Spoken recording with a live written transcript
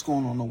What's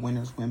going on the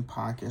Winners Win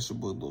podcast? Your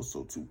boy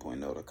Loso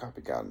 2.0, the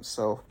copycat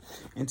himself.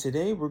 And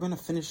today we're going to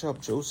finish up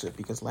Joseph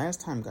because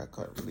last time got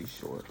cut really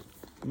short.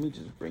 Let me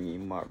just bring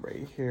him up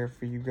right here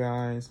for you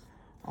guys.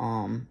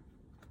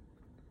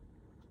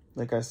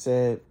 Like I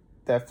said,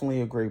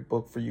 definitely a great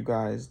book for you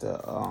guys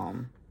to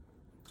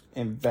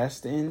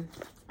invest in.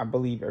 I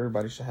believe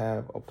everybody should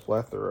have a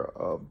plethora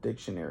of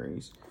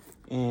dictionaries.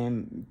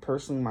 And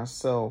personally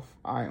myself,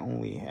 I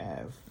only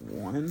have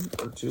one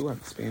or two. I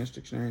have the Spanish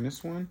dictionary in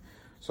this one.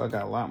 So I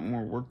got a lot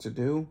more work to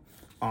do.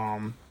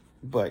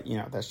 But,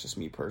 that's just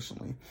me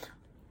personally.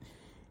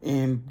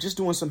 And just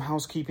doing some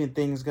housekeeping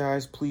things,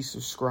 guys. Please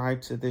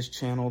subscribe to this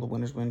channel, the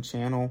Winners Win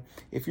channel.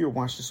 If you're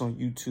watching this on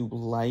YouTube,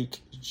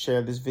 like,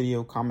 share this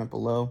video, comment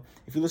below.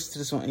 If you listen to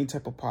this on any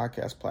type of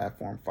podcast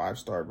platform,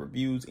 5-star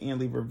reviews, and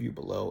leave a review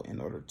below in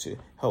order to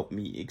help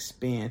me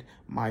expand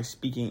my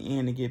speaking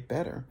and to get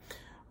better.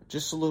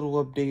 Just a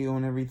little update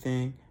on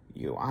everything.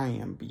 I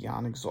am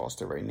beyond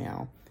exhausted right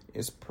now.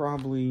 It's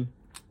probably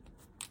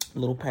a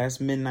little past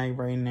midnight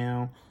right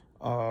now.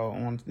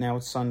 Now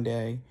it's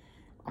Sunday.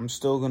 I'm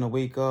still gonna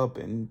wake up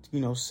and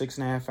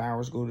 6.5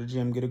 hours, go to the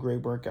gym, get a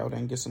great workout,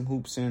 and get some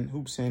hoops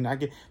in. I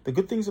get the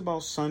good things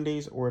about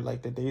Sundays, or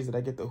like the days that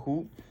I get the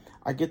hoop,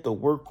 I get to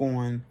work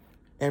on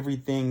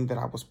everything that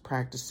I was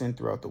practicing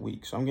throughout the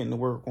week. So I'm getting to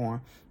work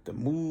on the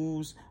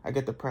moves. I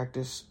get to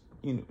practice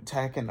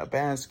attacking the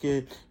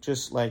basket,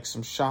 just like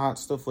some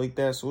shots, stuff like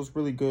that. So it's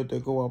really good to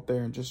go out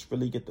there and just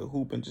really get the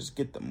hoop and just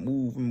get the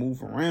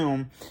move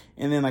around.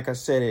 And then, like I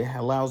said, it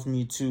allows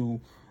me to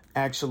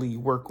actually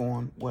work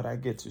on what I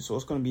get to. So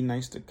it's going to be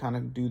nice to kind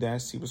of do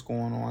that, see what's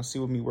going on, see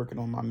what me working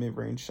on my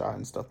mid-range shot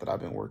and stuff that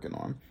I've been working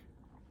on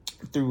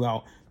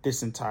throughout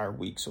this entire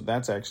week. So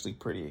that's actually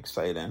pretty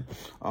exciting.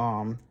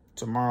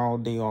 Tomorrow,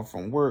 day off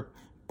from work,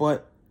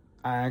 but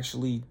I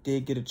actually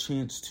did get a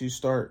chance to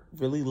start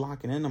really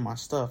locking into my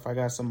stuff. I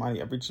got somebody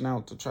I'm reaching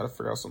out to try to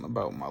figure out something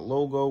about my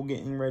logo,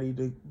 getting ready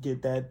to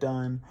get that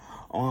done.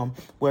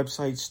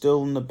 Website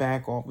still in the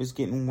back office,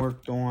 getting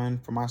worked on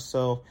for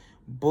myself.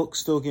 Book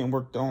still getting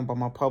worked on by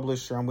my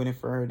publisher. I'm waiting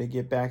for her to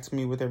get back to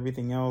me with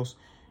everything else.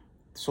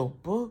 So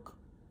book,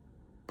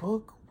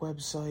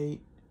 website,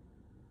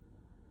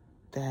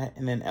 that,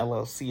 and then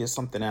LLC is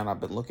something that I've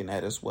been looking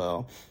at as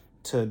well,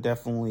 to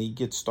definitely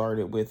get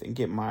started with and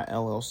get my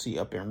LLC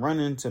up and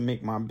running to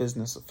make my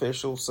business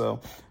official.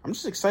 So I'm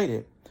just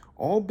excited.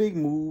 All big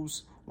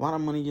moves, a lot of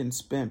money getting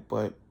spent,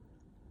 but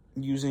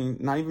using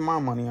not even my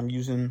money. I'm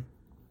using,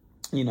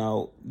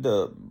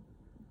 the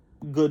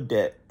good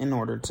debt in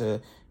order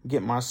to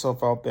get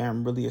myself out there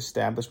and really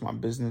establish my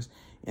business.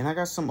 And I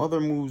got some other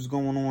moves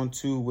going on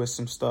too with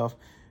some stuff,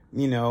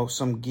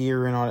 some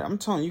gear and all that. I'm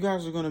telling you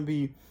guys are going to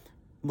be,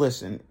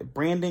 listen,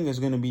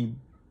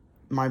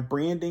 my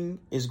branding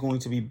is going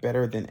to be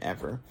better than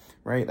ever,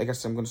 right? Like I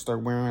said, I'm going to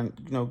start wearing,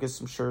 get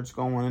some shirts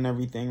going and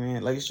everything,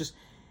 man. Like, it's just,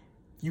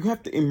 you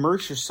have to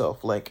immerse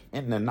yourself, like,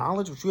 in the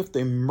knowledge, but you have to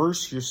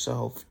immerse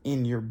yourself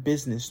in your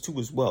business too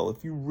as well.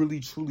 If you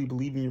really, truly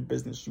believe in your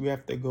business, you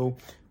have to go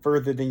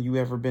further than you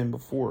ever been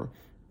before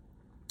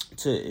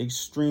to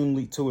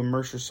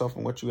immerse yourself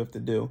in what you have to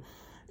do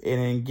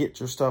and then get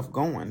your stuff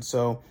going.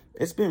 So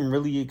it's been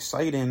really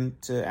exciting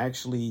to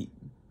actually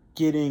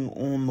getting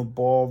the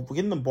ball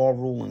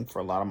rolling for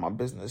a lot of my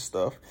business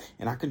stuff.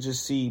 And I can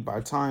just see by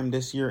the time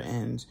this year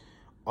ends,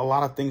 a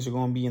lot of things are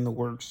going to be in the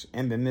works.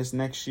 And then this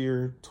next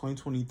year,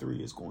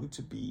 2023, is going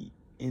to be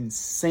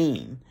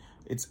insane.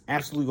 It's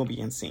absolutely going to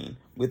be insane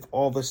with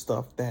all the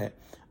stuff that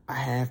I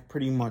have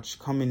pretty much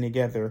coming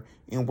together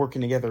and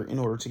working together in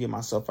order to get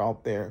myself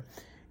out there.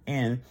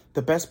 And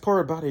the best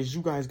part about it is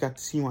you guys got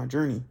to see my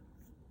journey.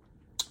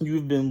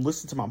 You've been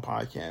listening to my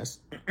podcast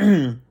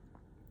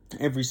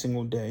every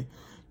single day.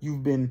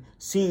 You've been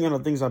seeing the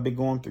things I've been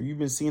going through. You've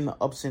been seeing the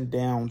ups and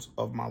downs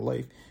of my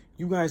life.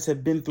 You guys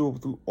have been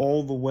through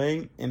all the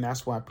way, and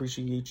that's why I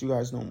appreciate you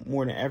guys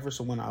more than ever.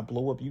 So when I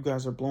blow up, you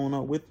guys are blowing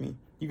up with me.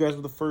 You guys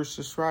are the first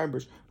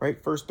subscribers,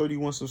 right? First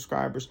 31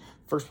 subscribers.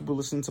 First people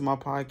listening to my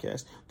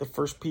podcast. The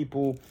first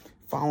people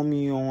follow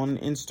me on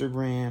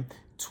Instagram,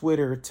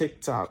 Twitter,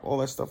 TikTok, all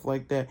that stuff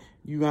like that.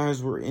 You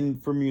guys were in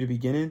from the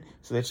beginning,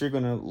 so that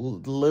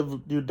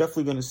you're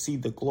definitely gonna see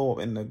the glow up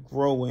and the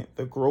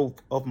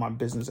growth of my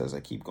business as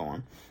I keep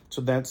going.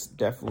 So that's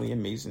definitely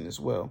amazing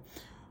as well.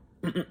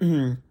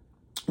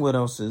 What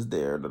else is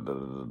there? And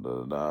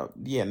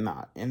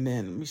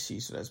then let me see.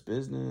 So that's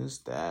business,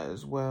 that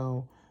as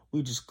well.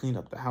 We just cleaned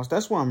up the house.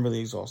 That's why I'm really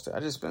exhausted. I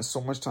just spent so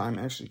much time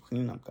actually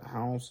cleaning up the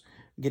house,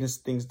 getting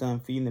things done,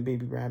 feeding the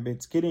baby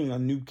rabbits, getting a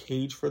new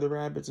cage for the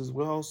rabbits as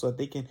well, so that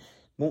they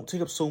won't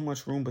take up so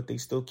much room, but they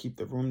still keep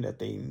the room that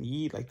they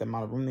need, like the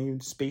amount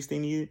of space they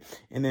need,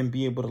 and then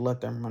be able to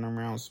let them run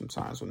around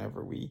sometimes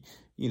whenever we,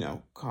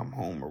 come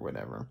home or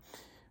whatever.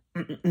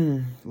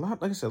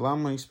 Like I said, a lot of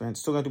money spent.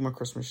 Still gotta do my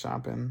Christmas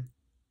shopping.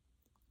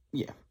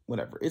 Yeah,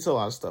 whatever. It's a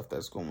lot of stuff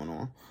that's going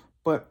on,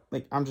 but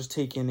I'm just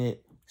taking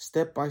it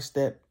step by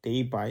step,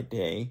 day by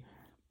day,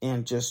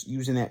 and just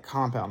using that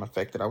compound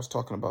effect that I was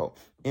talking about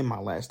in my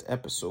last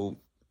episode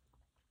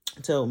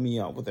to help me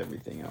out with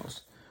everything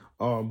else.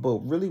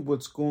 But really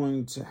what's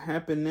going to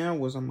happen now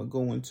was I'm going to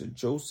go into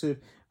Joseph.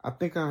 I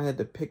think I had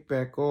to pick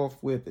back off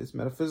with his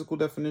metaphysical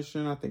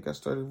definition. I think I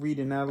started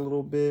reading that a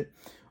little bit.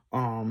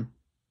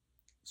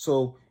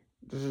 So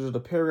the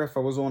paragraph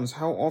I was on is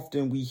how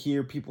often we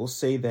hear people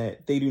say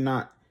that they do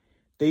not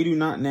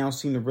now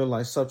seem to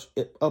realize such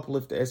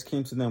uplift as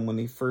came to them when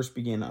they first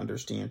began to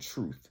understand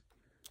truth.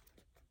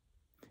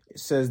 It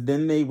says,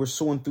 then they were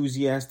so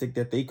enthusiastic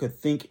that they could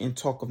think and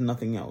talk of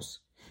nothing else.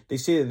 They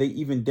say that they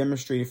even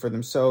demonstrated for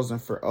themselves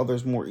and for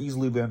others more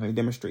easily than they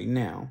demonstrate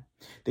now.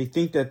 They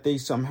think that they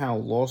somehow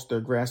lost their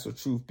grasp of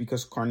truth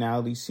because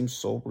carnality seems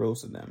so real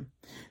to them.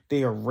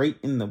 They are right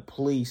in the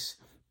place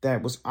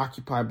that was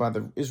occupied by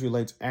the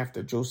Israelites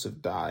after Joseph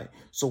died.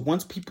 So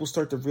once people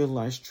start to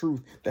realize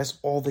truth, that's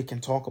all they can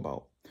talk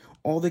about.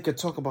 All they could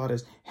talk about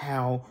is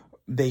how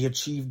they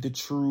achieved the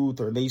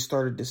truth or they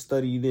started to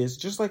study this.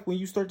 Just like when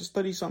you start to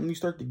study something, you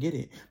start to get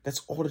it.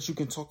 That's all that you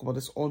can talk about.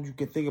 That's all you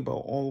can think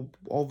about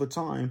all the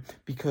time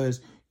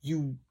because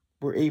you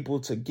were able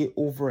to get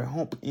over a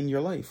hump in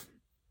your life.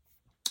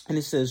 And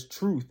it says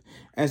truth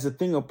as a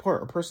thing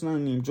apart. A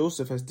personality named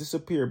Joseph has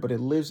disappeared, but it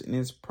lives in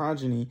his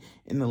progeny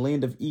in the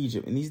land of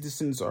Egypt, and these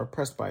descendants are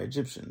oppressed by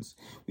Egyptians.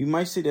 We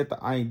might say that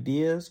the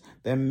ideas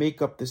that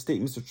make up the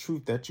statements of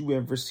truth that you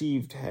have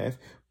received have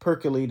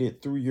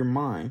percolated through your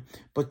mind,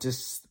 but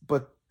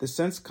the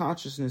sense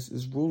consciousness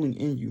is ruling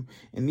in you,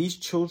 and these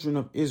children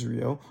of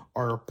Israel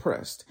are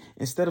oppressed.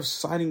 Instead of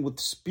siding with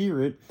the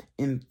spirit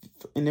in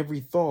every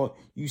thought,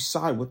 you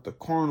side with the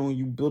carnal.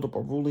 You build up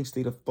a ruling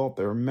state of thought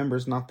that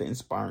remembers not the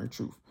inspiring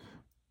truth.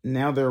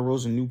 Now there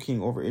arose a new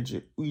king over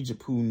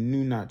Egypt who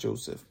knew not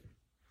Joseph.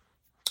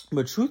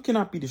 But truth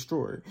cannot be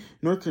destroyed,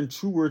 nor can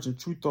true words and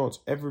true thoughts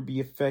ever be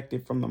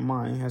affected from the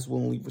mind has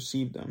willingly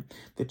received them.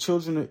 The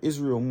children of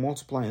Israel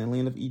multiplied in the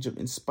land of Egypt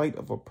in spite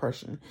of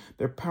oppression.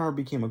 Their power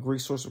became a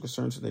great source of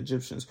concern to the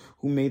Egyptians,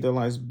 who made their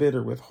lives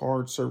bitter with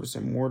hard service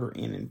in mortar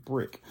and in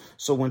brick.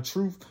 So when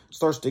truth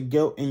starts to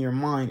get in your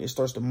mind, it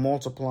starts to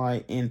multiply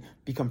and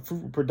become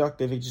fruitful,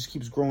 productive. It just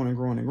keeps growing and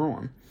growing and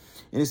growing.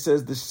 And it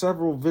says the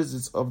several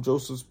visits of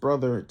Joseph's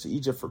brother to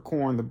Egypt for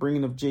corn, the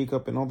bringing of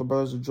Jacob and all the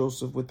brothers of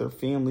Joseph with their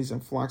families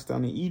and flocks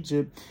down to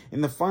Egypt,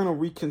 and the final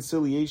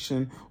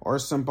reconciliation are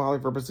a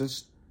symbolic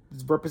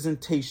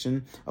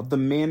representation of the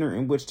manner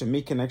in which to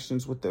make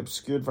connections with the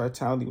obscured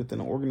vitality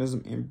within an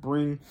organism and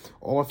bring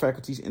all our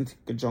faculties into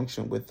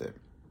conjunction with it.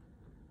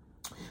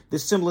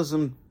 This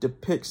symbolism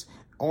depicts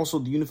also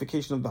the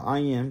unification of the I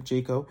am,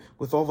 Jacob,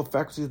 with all the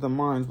faculties of the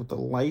mind, with the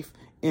life,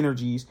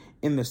 energies,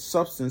 and the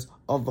substance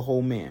of the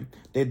whole man.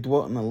 They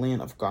dwelt in the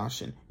land of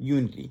Goshen,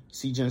 unity.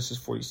 See Genesis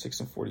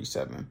 46 and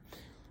 47.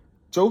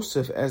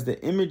 Joseph, as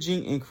the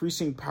imaging,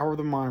 increasing power of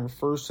the mind,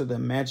 refers to the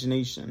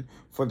imagination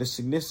for the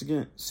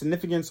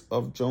significance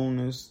of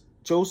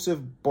Joseph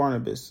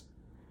Barnabas.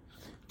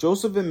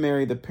 Joseph and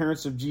Mary, the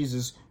parents of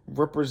Jesus,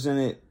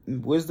 represented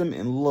wisdom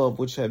and love,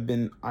 which have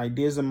been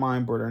ideas of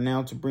mind, but are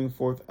now to bring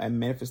forth a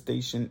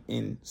manifestation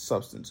in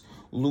substance.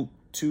 Luke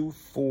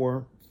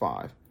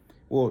 2:4-5.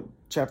 Well,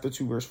 chapter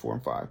 2, verse 4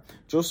 and 5.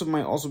 Joseph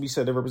might also be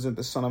said to represent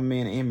the Son of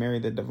Man and Mary,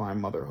 the divine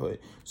motherhood.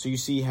 So you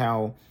see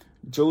how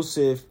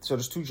Joseph, so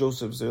there's two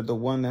Josephs. They're the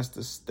one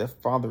that's the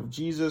father of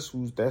Jesus,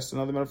 that's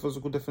another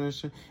metaphysical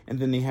definition. And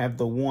then they have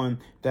the one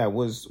that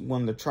was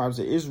one of the tribes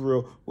of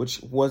Israel,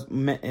 which was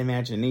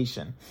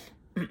imagination.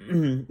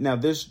 Now,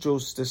 the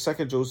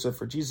second Joseph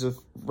for Jesus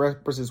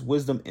represents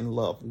wisdom and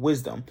love.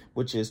 Wisdom,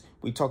 which is,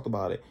 we talked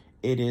about it,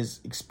 it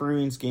is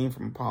experience gained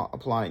from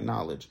applied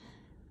knowledge.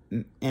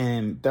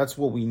 And that's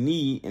what we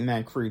need, and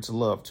that creates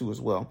love too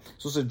as well.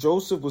 So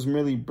Joseph was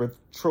merely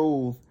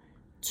betrothed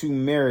to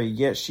Mary,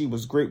 yet she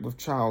was great with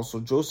child,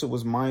 so Joseph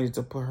was minded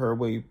to put her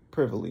away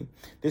privily.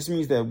 This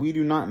means that we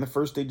do not, in the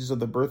first stages of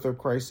the birth of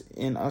Christ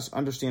in us,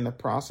 understand the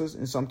process,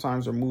 and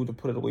sometimes are moved to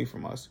put it away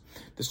from us.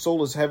 The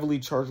soul is heavily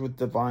charged with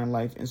divine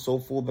life and so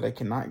full that it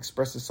cannot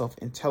express itself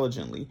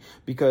intelligently,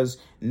 because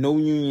no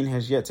union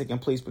has yet taken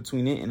place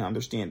between it and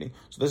understanding.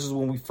 So this is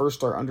when we first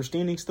start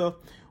understanding stuff.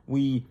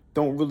 We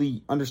don't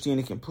really understand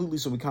it completely,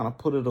 so we kind of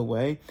put it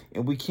away,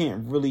 and we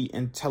can't really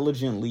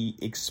intelligently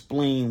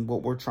explain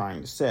what we're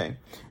trying to say.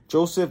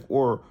 Joseph,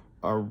 or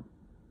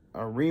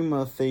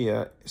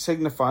Arimathea,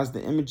 signifies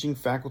the imaging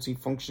faculty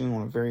functioning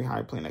on a very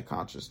high plane of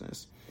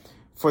consciousness.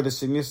 For the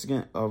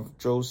significance of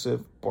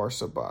Joseph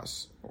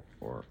Barsabas,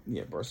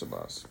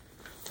 Barsabas.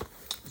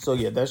 So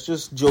yeah, that's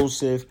just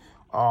Joseph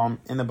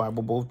in the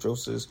Bible, both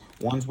Josephs.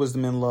 One's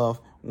wisdom and love,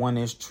 one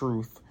is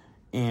truth.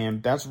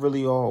 And that's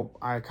really all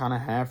I kind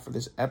of have for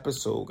this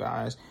episode,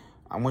 guys.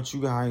 I want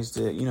you guys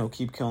to,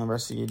 keep killing the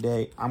rest of your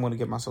day. I'm going to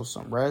give myself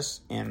some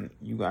rest, and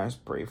you guys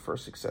pray for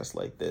success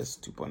like this.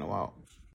 2.0 out.